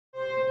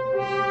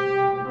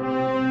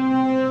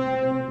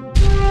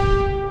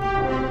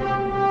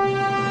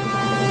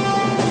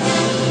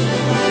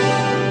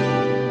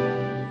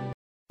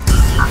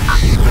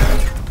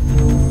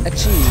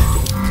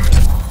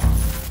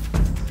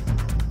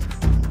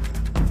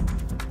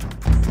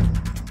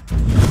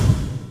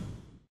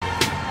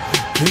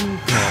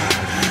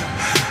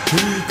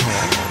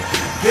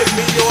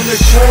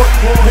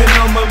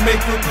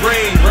make it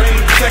rain.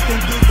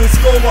 Second dude to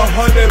score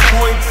 100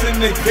 points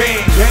in the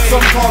game.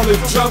 Some call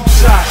it jump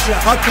shot,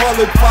 I call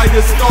it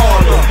fire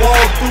starter.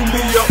 Ball threw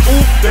me a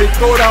oop, they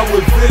thought I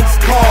was Vince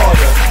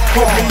Carter.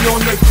 Put me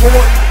on the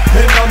court,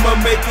 and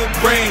I'ma make it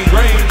rain.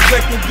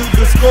 Second dude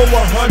to score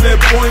 100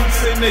 points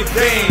in the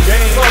game.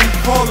 Some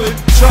call it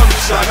jump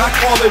shot, I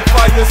call it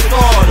fire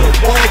starter.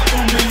 Ball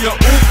threw me a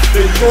oop,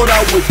 they thought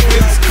I was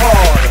Vince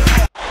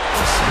Carter.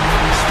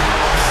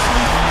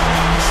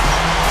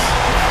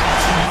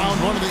 Round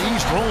one of the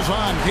East rolls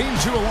on. Game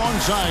two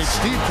alongside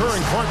Steve Kerr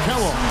and Clark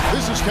Kellogg.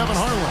 This is Kevin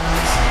Harlan.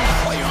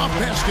 Playoff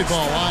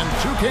basketball on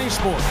 2K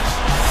Sports.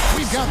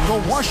 We've got the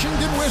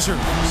Washington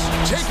Wizards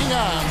taking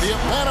on the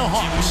Atlanta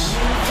Hawks.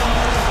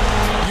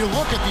 You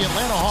look at the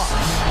Atlanta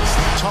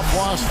Hawks. Tough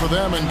loss for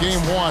them in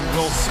game one.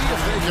 We'll see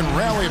if they can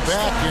rally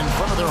back in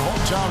front of their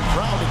hometown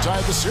crowd to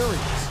tie the series.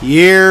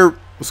 Yeah.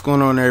 What's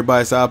going on,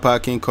 everybody? It's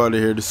iPodKingCarter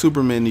here, the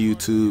Superman to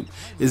YouTube.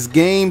 It's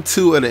game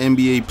two of the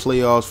NBA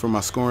playoffs for my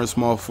scoring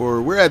small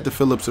forward. We're at the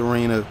Phillips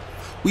Arena.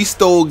 We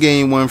stole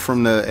game one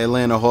from the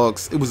Atlanta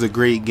Hawks. It was a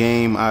great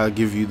game, I'll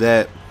give you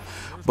that.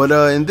 But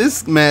in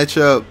this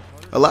matchup,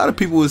 a lot of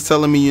people was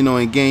telling me,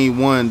 in game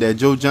one that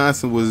Joe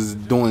Johnson was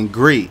doing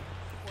great.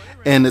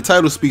 And the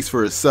title speaks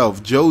for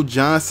itself. Joe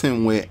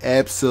Johnson went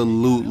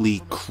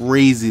absolutely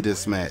crazy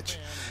this match.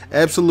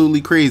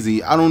 Absolutely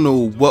crazy. I don't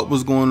know what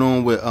was going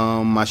on with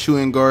my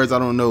shooting guards. I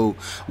don't know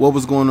what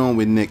was going on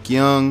with Nick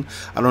Young.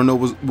 I don't know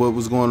what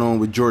was going on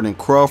with Jordan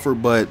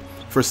Crawford. But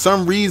for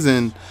some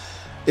reason,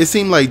 it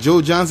seemed like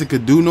Joe Johnson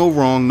could do no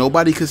wrong.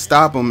 Nobody could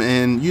stop him.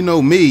 And you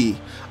know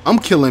me, I'm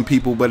killing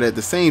people. But at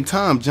the same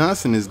time,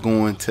 Johnson is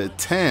going to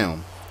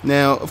town.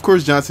 Now, of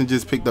course, Johnson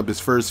just picked up his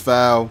first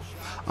foul.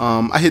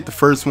 I hit the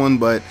first one,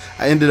 but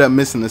I ended up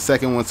missing the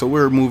second one, so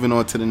we're moving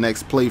on to the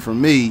next play for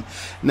me.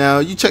 Now,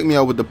 you check me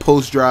out with the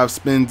post-drive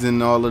spins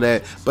and all of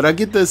that, but I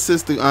get the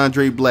assist to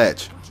Andre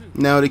Blatch.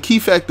 Now, the key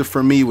factor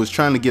for me was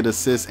trying to get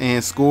assists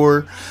and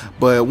score,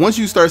 but once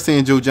you start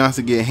seeing Joe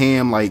Johnson get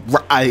ham, like,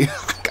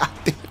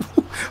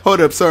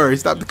 hold up, sorry,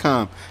 stop the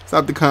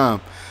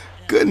calm.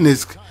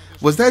 Goodness,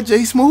 was that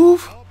J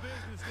Smooth?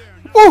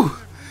 Woo,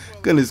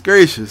 goodness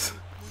gracious.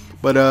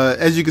 But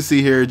as you can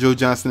see here, Joe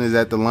Johnson is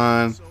at the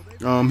line.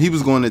 He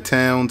was going to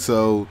town,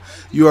 so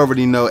you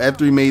already know.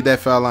 After he made that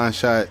foul line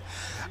shot,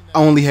 I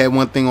only had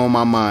one thing on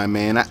my mind,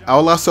 man.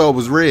 All I saw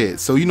was red.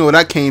 So you know what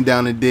I came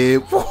down and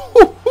did?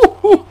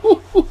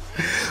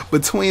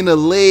 Between the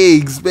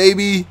legs,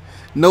 baby.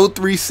 No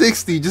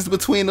 360, just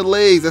between the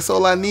legs. That's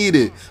all I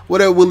needed.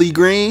 What up, Willie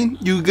Green?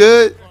 You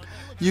good?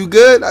 You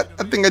good? I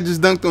think I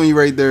just dunked on you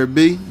right there,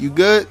 B. You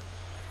good?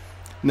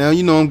 Now,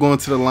 I'm going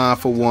to the line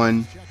for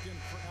one.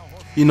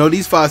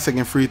 These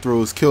 5-second free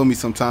throws kill me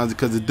sometimes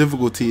because the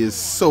difficulty is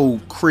so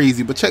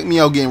crazy. But check me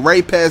out getting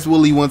right past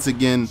Willie once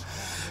again.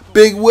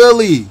 Big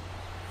Willie,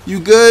 you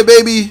good,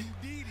 baby?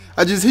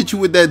 I just hit you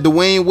with that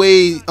Dwayne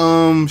Wade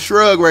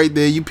shrug right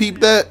there. You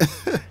peeped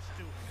that?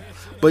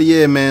 But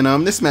yeah, man,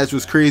 this match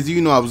was crazy.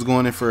 I was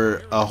going in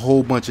for a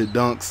whole bunch of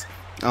dunks.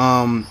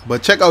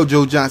 But check out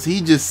Joe Johnson.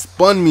 He just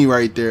spun me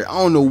right there. I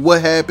don't know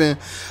what happened.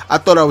 I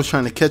thought I was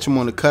trying to catch him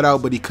on the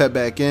cutout, but he cut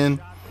back in.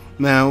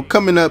 Now,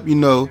 coming up,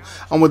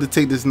 I want to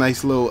take this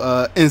nice little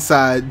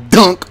inside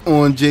dunk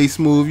on J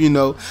Smooth.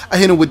 I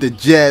hit him with the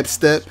jab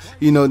step,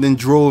 then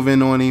drove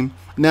in on him.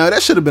 Now,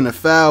 that should have been a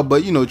foul,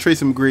 but,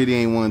 Tracy McGrady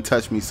ain't want to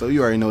touch me, so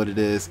you already know what it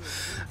is.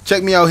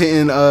 Check me out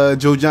hitting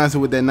Joe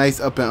Johnson with that nice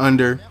up and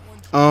under.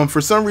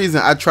 For some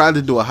reason, I tried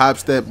to do a hop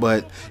step,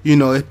 but,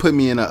 it put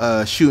me in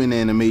a shooting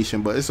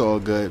animation, but it's all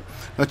good.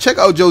 Now, check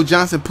out Joe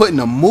Johnson putting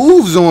the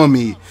moves on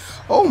me.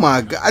 Oh,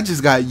 my God. I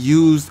just got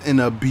used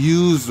and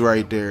abused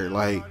right there.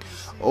 Like,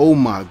 oh,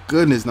 my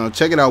goodness. Now,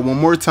 check it out one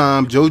more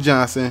time. Joe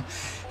Johnson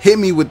hit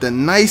me with the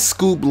nice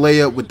scoop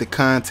layup with the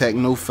contact,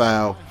 no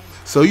foul.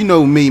 So,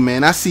 me,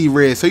 man. I see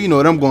red, so you know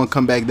what I'm going to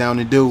come back down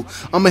and do.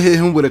 I'm going to hit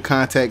him with a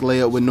contact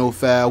layup with no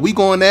foul. We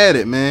going at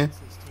it, man.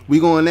 We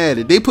going at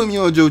it. They put me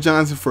on Joe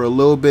Johnson for a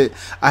little bit.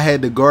 I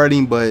had to guard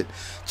him, but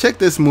check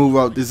this move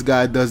out this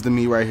guy does to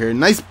me right here.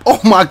 Nice.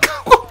 Oh, my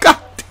God. Oh, God.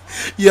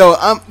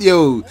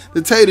 Yo,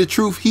 to tell you the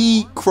truth,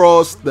 he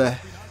crossed the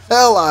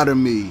hell out of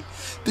me.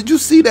 Did you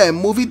see that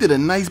move? He did a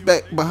nice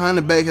behind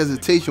the back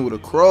hesitation with a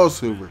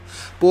crossover.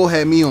 Boy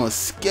had me on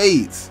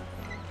skates.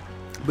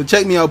 But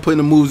check me out putting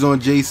the moves on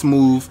J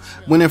Smooth.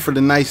 Went in for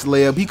the nice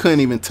layup. He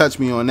couldn't even touch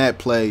me on that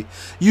play.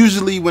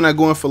 Usually when I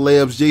go in for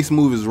layups, J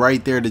Smooth is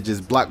right there to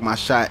just block my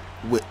shot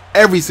with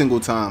every single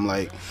time.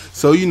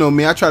 So you know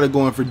me, I try to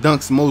go in for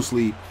dunks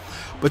mostly.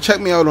 But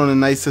check me out on a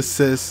nice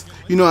assist.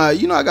 I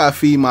gotta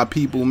feed my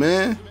people,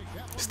 man.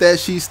 Stat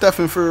sheet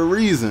stuffing for a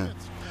reason.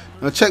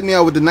 Now check me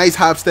out with the nice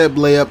hop step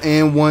layup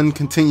and one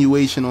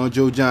continuation on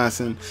Joe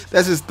Johnson.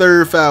 That's his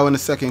third foul in the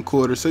second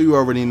quarter, so you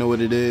already know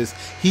what it is.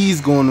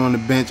 He's going on the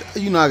bench.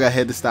 I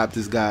had to stop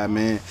this guy,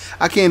 man.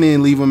 I can't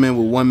even leave him in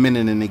with 1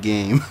 minute in the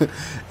game.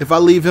 If I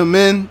leave him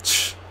in,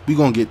 we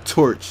gonna get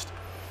torched.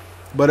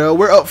 But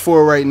we're up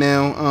 4 right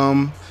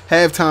now.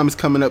 Halftime is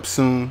coming up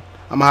soon.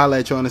 I'm gonna holla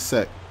at you in a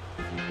sec.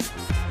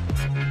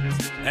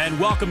 And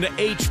welcome to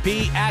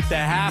HP at the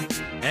Half.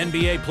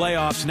 NBA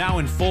playoffs now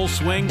in full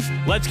swing.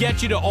 Let's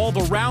get you to all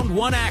the round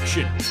one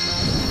action.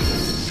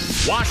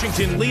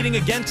 Washington leading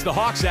against the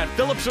Hawks at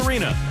Phillips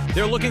Arena.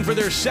 They're looking for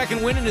their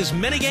second win in as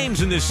many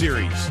games in this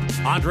series.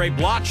 Andre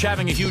Bloch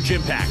having a huge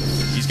impact.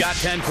 He's got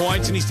 10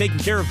 points and he's taking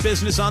care of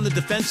business on the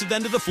defensive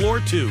end of the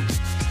floor too.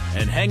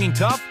 And hanging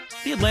tough,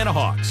 the Atlanta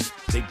Hawks.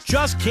 They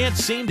just can't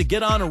seem to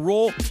get on a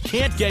roll,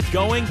 can't get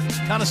going,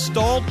 kind of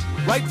stalled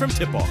right from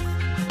tip-off.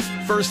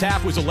 First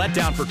half was a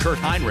letdown for Kurt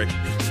Heinrich.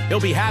 He'll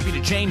be happy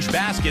to change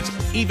baskets,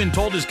 even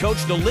told his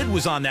coach the lid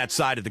was on that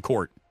side of the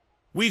court.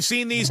 We've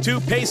seen these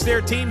two pace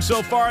their team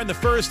so far in the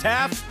first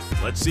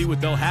half. Let's see what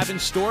they'll have in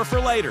store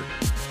for later.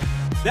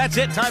 That's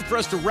it. Time for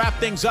us to wrap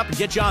things up and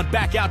get you on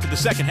back out to the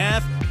second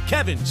half.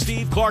 Kevin,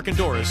 Steve, Clark, and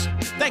Doris,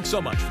 thanks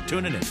so much for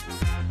tuning in.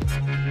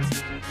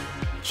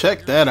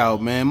 Check that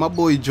out, man. My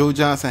boy Joe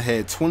Johnson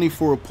had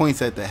 24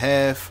 points at the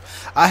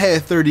half. I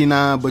had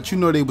 39, but you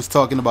know they was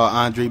talking about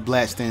Andre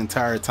Bloch the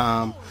entire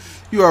time.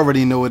 You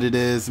already know what it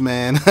is,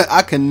 man.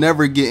 I can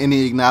never get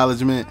any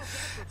acknowledgement.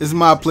 It's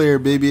my player,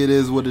 baby. It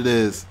is what it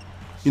is.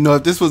 You know,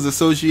 if this was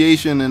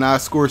association and I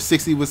score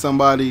 60 with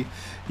somebody,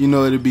 you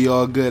know, it'd be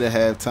all good at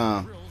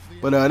halftime.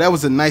 But that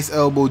was a nice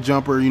elbow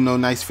jumper, you know,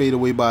 nice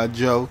fadeaway by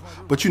Joe.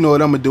 But you know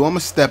what I'm going to do? I'm going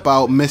to step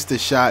out, miss the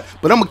shot,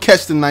 but I'm going to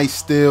catch the nice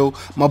steal.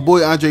 My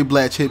boy Andre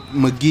Bloch hit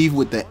McGee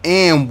with the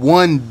and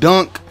one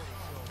dunk.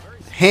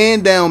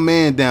 Hand down,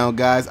 man down,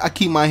 guys. I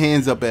keep my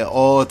hands up at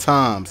all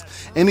times.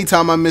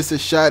 Anytime I miss a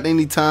shot,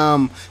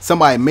 anytime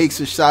somebody makes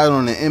a shot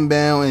on the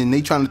inbound and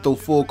they trying to throw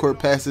full court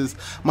passes,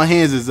 my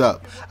hands is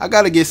up. I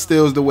got to get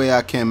steals the way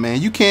I can,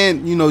 man. You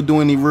can't, you know, do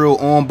any real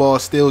on-ball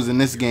steals in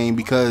this game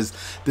because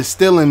the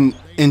stealing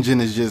engine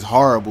is just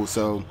horrible.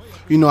 So,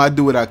 you know, I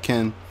do what I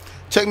can.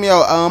 Check me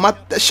out.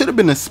 That should have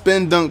been a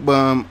spin dunk,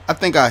 but I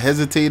think I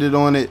hesitated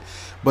on it.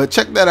 But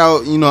check that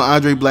out, you know,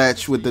 Andre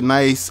Bloch with the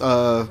nice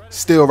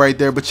steal right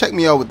there. But check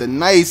me out with the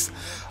nice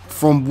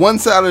from one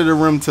side of the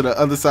rim to the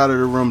other side of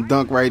the rim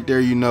dunk right there,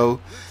 you know.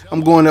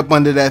 I'm going up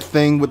under that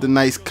thing with the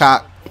nice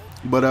cock.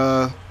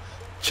 But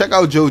check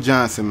out Joe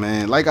Johnson,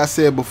 man. Like I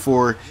said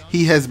before,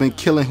 he has been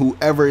killing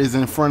whoever is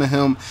in front of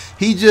him.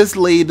 He just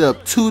laid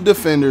up 2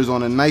 defenders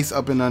on a nice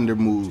up and under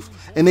move.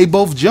 And they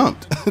both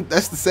jumped.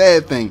 That's the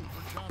sad thing.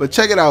 But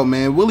check it out,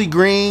 man. Willie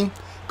Green,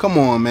 come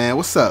on, man.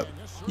 What's up?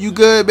 You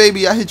good,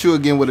 baby? I hit you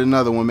again with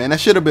another one, man.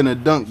 That should have been a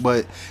dunk,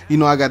 but, you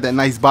know, I got that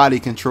nice body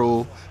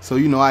control. So,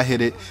 you know, I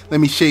hit it. Let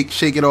me shake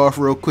it off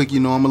real quick.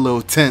 You know, I'm a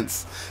little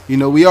tense. You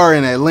know, we are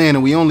in Atlanta.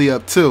 We only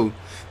up 2.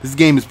 This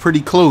game is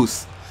pretty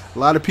close. A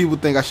lot of people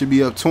think I should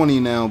be up 20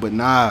 now, but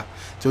nah.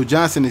 Joe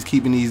Johnson is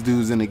keeping these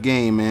dudes in the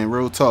game, man.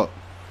 Real talk.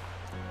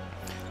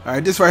 All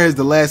right, this right here is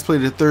the last play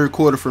of the third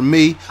quarter for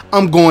me.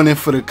 I'm going in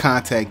for the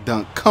contact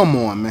dunk. Come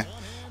on, man.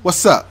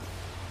 What's up?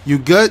 You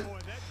good?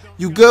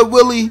 You good,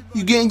 Willie?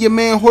 You getting your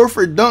man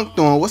Horford dunked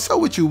on. What's up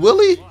with you,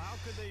 Willie?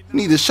 You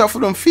need to shuffle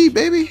them feet,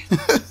 baby.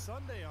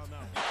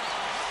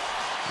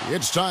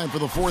 It's time for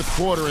the fourth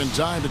quarter and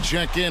time to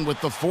check in with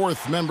the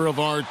 4th member of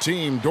our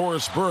team,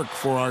 Doris Burke,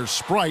 for our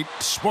Sprite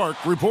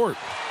Spark report.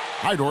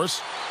 Hi,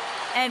 Doris.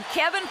 And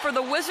Kevin, for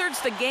the Wizards,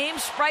 the game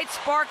Sprite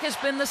Spark has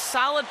been the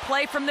solid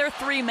play from their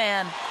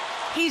 3-man.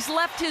 He's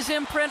left his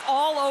imprint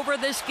all over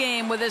this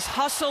game with his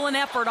hustle and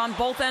effort on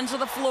both ends of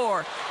the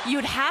floor.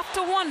 You'd have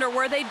to wonder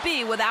where they'd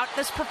be without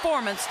this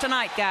performance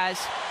tonight, guys.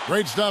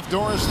 Great stuff,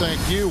 Doris. Thank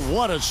you.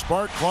 What a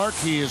spark, Clark,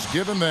 he has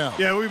given them.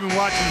 Yeah, we've been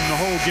watching him the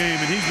whole game,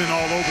 and he's been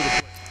all over the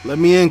place. Let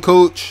me in,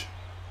 coach.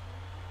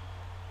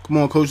 Come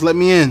on, coach. Let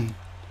me in.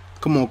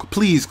 Come on.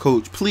 Please,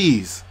 coach.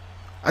 Please.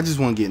 I just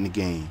want to get in the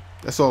game.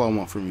 That's all I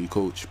want from you,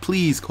 coach.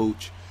 Please,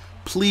 coach.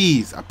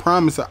 Please. I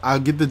promise I'll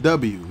get the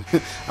W.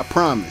 I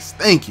promise.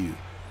 Thank you.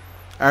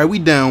 All right, we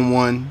down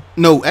 1.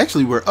 No,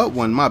 actually, we're up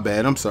 1. My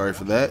bad. I'm sorry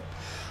for that.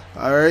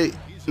 All right.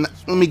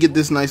 Let me get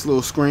this nice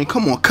little screen.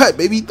 Come on, cut,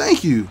 baby.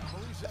 Thank you.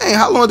 Hey,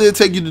 how long did it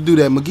take you to do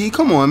that, McGee?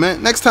 Come on,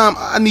 man. Next time,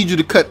 I need you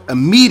to cut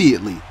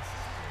immediately.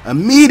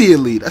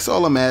 Immediately. That's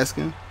all I'm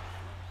asking.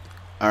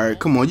 All right,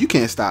 come on. You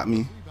can't stop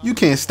me. You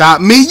can't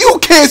stop me. You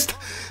can't.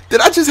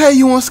 Did I just have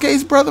you on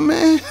skates, brother,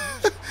 man?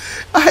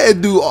 I had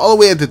to do all the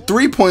way at the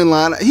 3-point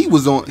line. He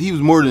was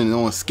more than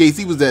on skates.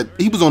 He was on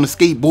the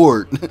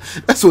skateboard.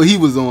 That's what he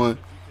was on.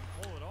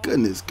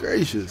 Goodness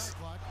gracious.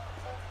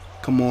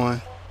 Come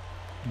on.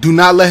 Do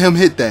not let him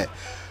hit that.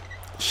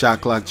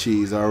 Shot clock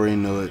cheese. I already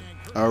know it.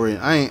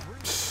 I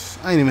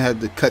ain't even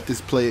had to cut this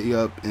play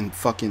up and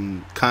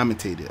fucking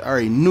commentate it. I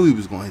already knew he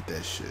was gonna hit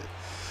that shit.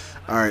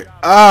 Alright.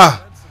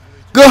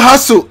 Good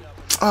hustle.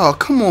 Oh,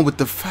 come on with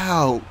the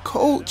foul,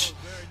 coach.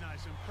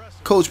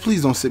 Coach,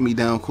 please don't sit me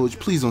down, coach.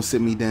 Please don't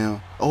sit me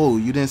down. Oh,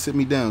 you didn't sit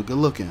me down. Good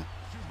looking.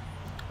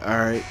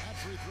 Alright.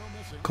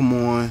 Come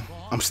on.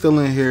 I'm still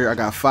in here. I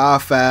got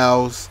 5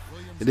 fouls.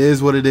 It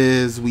is what it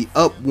is. We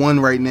up 1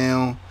 right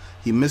now.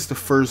 He missed the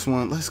first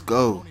one. Let's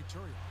go.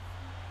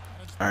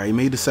 Alright, he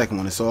made the second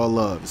one. It's all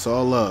love. It's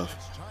all love.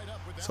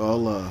 It's all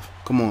love.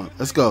 Come on.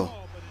 Let's go.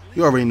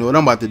 You already know what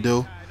I'm about to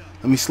do.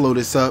 Let me slow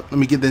this up. Let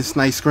me get this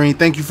nice screen.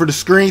 Thank you for the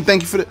screen.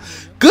 Thank you for the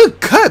good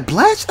cut,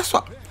 Bloch. That's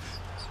what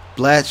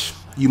Bloch.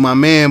 You my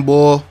man,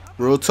 boy.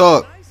 Real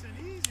talk.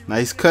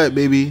 Nice cut,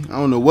 baby. I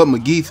don't know what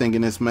McGee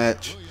thinking this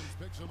match.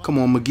 Come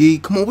on,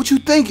 McGee. Come on, what you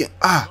thinking?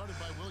 Ah.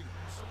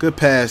 Good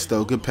pass,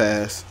 though. Good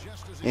pass.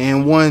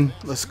 And one.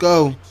 Let's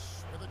go.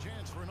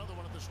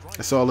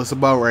 That's all it's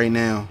about right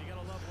now.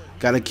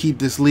 Got to keep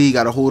this lead.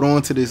 Got to hold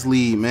on to this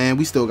lead, man.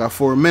 We still got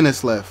 4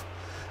 minutes left.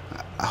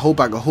 I hope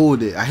I can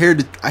hold it. I hear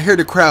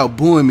the crowd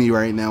booing me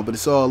right now, but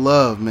it's all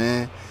love,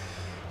 man.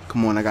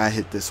 Come on, I got to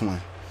hit this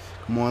one.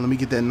 Come on, let me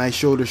get that nice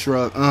shoulder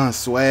shrug.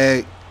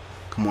 Swag.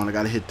 Come on, I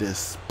got to hit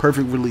this.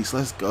 Perfect release.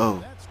 Let's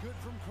go.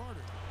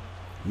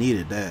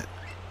 Needed that.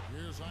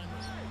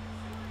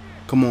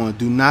 Come on,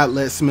 do not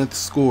let Smith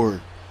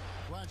score.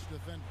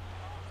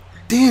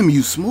 Damn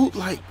you, Smoot.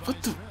 Like, what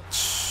the...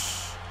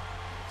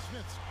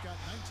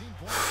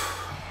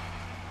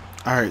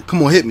 Alright,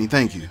 come on, hit me.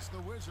 Thank you.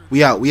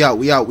 We out.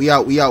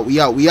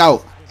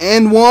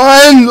 And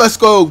one. Let's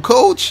go,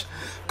 Coach.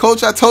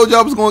 Coach, I told you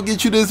I was going to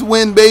get you this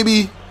win,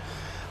 baby.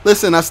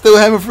 Listen, I still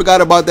haven't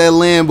forgot about that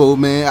Lambo,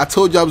 man. I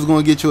told you I was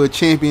going to get you a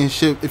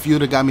championship if you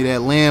would have got me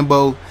that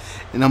Lambo.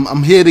 And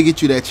I'm here to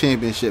get you that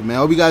championship, man.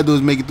 All we got to do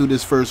is make it through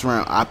this first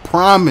round. I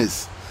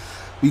promise.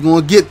 We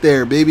going to get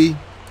there, baby.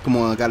 Come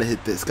on, I got to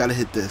hit this. Got to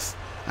hit this.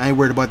 I ain't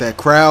worried about that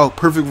crowd.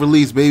 Perfect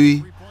release,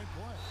 baby.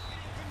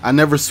 I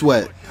never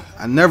sweat.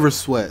 I never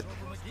sweat.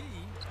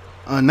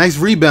 Nice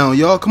rebound,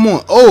 y'all. Come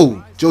on.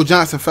 Oh, Joe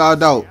Johnson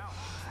fouled out.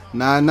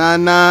 Nah.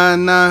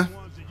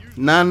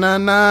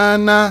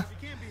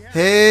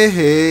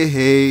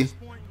 Hey.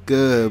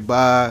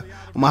 Goodbye.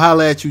 I'm going to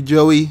holler at you,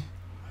 Joey. You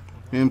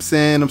know what I'm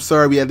saying? I'm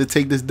sorry we had to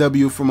take this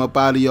W from up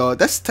out of y'all.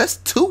 That's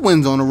 2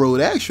 wins on the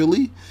road,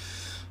 actually.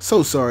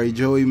 So sorry,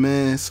 Joey,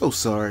 man. So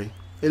sorry.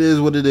 It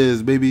is what it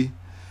is, baby.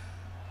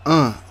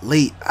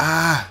 Late.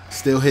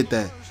 Still hit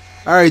that.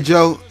 All right,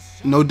 Joe.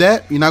 No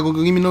dap? You're not going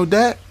to give me no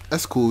dap?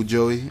 That's cool,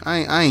 Joey.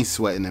 I ain't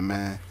sweating it,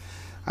 man.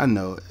 I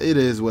know. It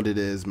is what it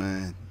is,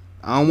 man.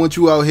 I don't want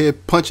you out here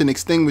punching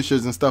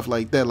extinguishers and stuff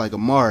like that like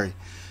Amari.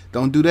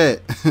 Don't do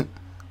that.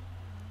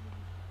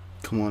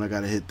 Come on, I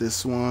got to hit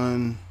this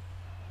one.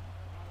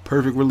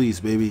 Perfect release,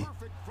 baby.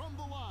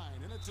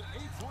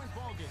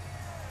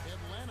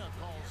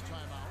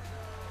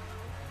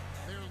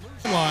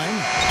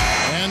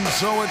 And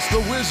so it's the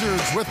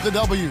Wizards with the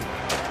W.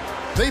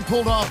 They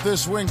pulled off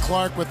this win,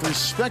 Clark, with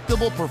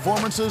respectable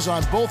performances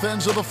on both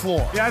ends of the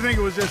floor. Yeah, I think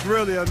it was just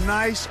really a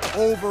nice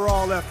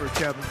overall effort,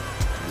 Kevin.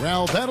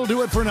 Well, that'll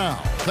do it for now.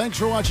 Thanks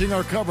for watching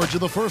our coverage of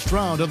the first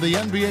round of the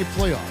NBA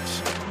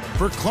playoffs.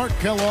 For Clark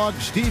Kellogg,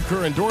 Steve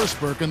Kerr, and Doris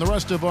Burke, and the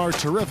rest of our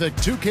terrific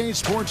 2K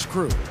Sports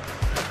crew,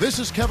 this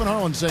is Kevin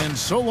Harlan saying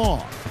so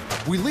long.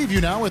 We leave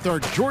you now with our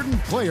Jordan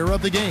Player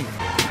of the Game.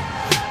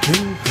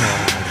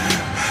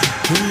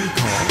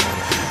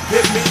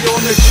 Hit me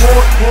on the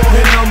court,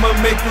 and I'ma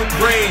make it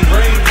rain.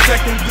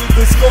 Second dude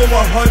to score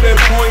 100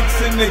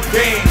 points in the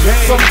game.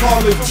 Some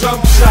call it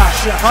jump shot,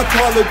 I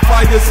call it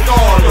fire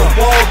starter.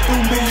 Ball threw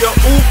me a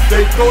oop,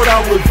 they thought I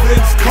was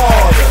Vince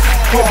Carter.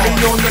 Put me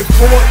on the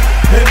court,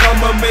 and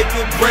I'ma make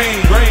it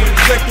rain.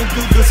 Second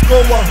dude to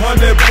score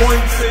 100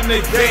 points in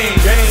the game.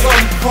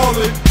 Some call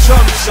it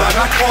jump shot,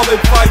 I call it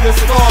fire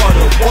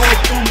starter. Ball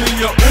threw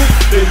me a oop,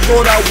 they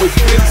thought I was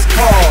Vince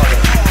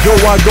Carter. Yo,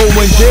 I go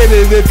and get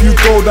it if you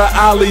throw the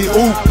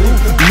alley-oop.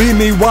 Leave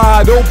me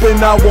wide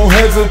open, I won't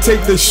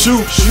hesitate to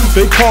shoot.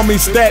 They call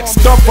me stat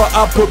stuffer,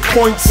 I put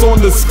points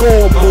on the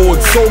scoreboard.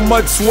 So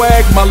much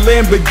swag, my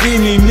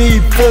Lamborghini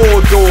need 4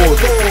 doors.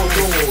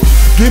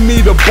 Give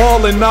me the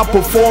ball and I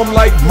perform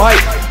like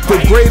Mike, the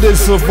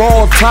greatest of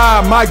all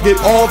time. I get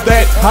all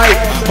that hype.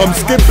 I'm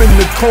skipping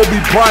the Kobe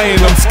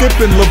Bryant, I'm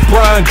skipping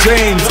LeBron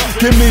James.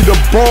 Give me the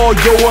ball,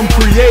 yo, I'm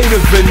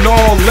creative in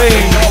all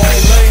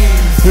lanes.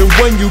 And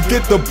when you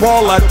get the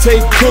ball, I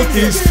take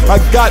cookies. I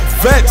got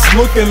vets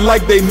looking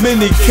like they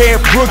mini camp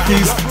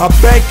rookies. I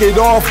bank it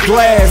off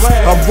glass,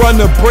 I run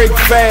a break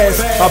fast,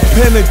 I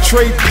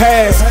penetrate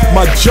pass,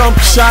 my jump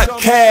shot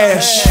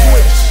cash.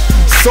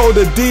 So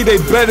the D, they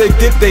better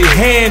get their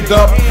hand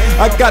up.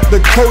 I got the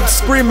coach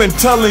screaming,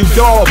 telling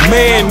y'all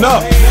man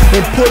up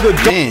and put a...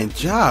 Man,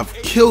 Jive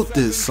killed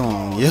this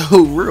song,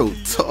 yo, real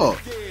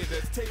talk.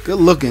 Good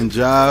looking,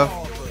 Jive.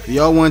 If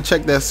y'all want to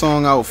check that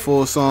song out,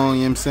 full song,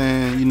 you know what I'm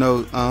saying, you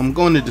know,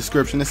 go in the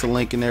description. There's a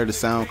link in there to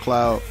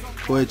SoundCloud.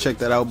 Go ahead, check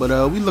that out.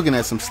 But we looking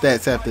at some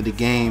stats after the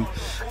game.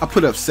 I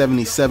put up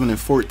 77 and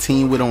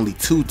 14 with only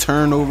 2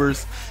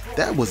 turnovers.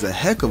 That was a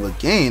heck of a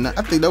game. I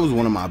think that was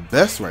one of my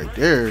best right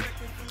there.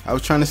 I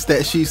was trying to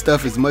stat sheet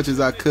stuff as much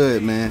as I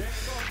could, man.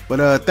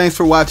 But thanks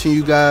for watching,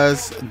 you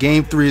guys.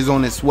 Game 3 is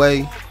on its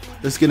way.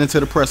 Let's get into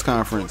the press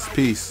conference.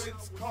 Peace.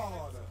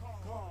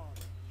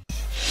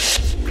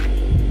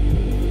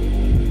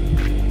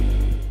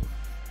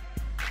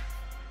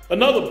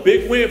 Another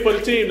big win for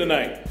the team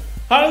tonight.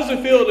 How does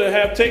it feel to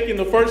have taken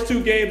the first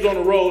 2 games on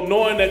the road,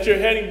 knowing that you're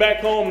heading back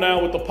home now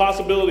with the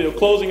possibility of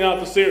closing out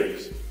the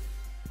series?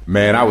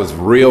 Man, I was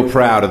real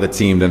proud of the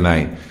team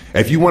tonight.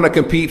 If you want to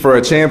compete for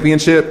a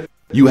championship,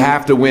 you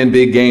have to win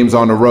big games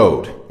on the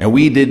road. And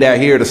we did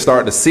that here to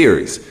start the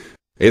series.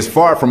 It's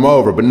far from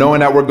over, but knowing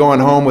that we're going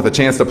home with a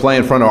chance to play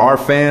in front of our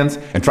fans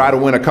and try to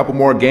win a couple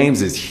more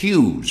games is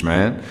huge,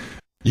 man.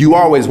 You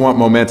always want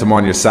momentum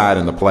on your side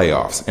in the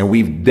playoffs, and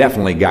we've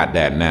definitely got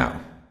that now.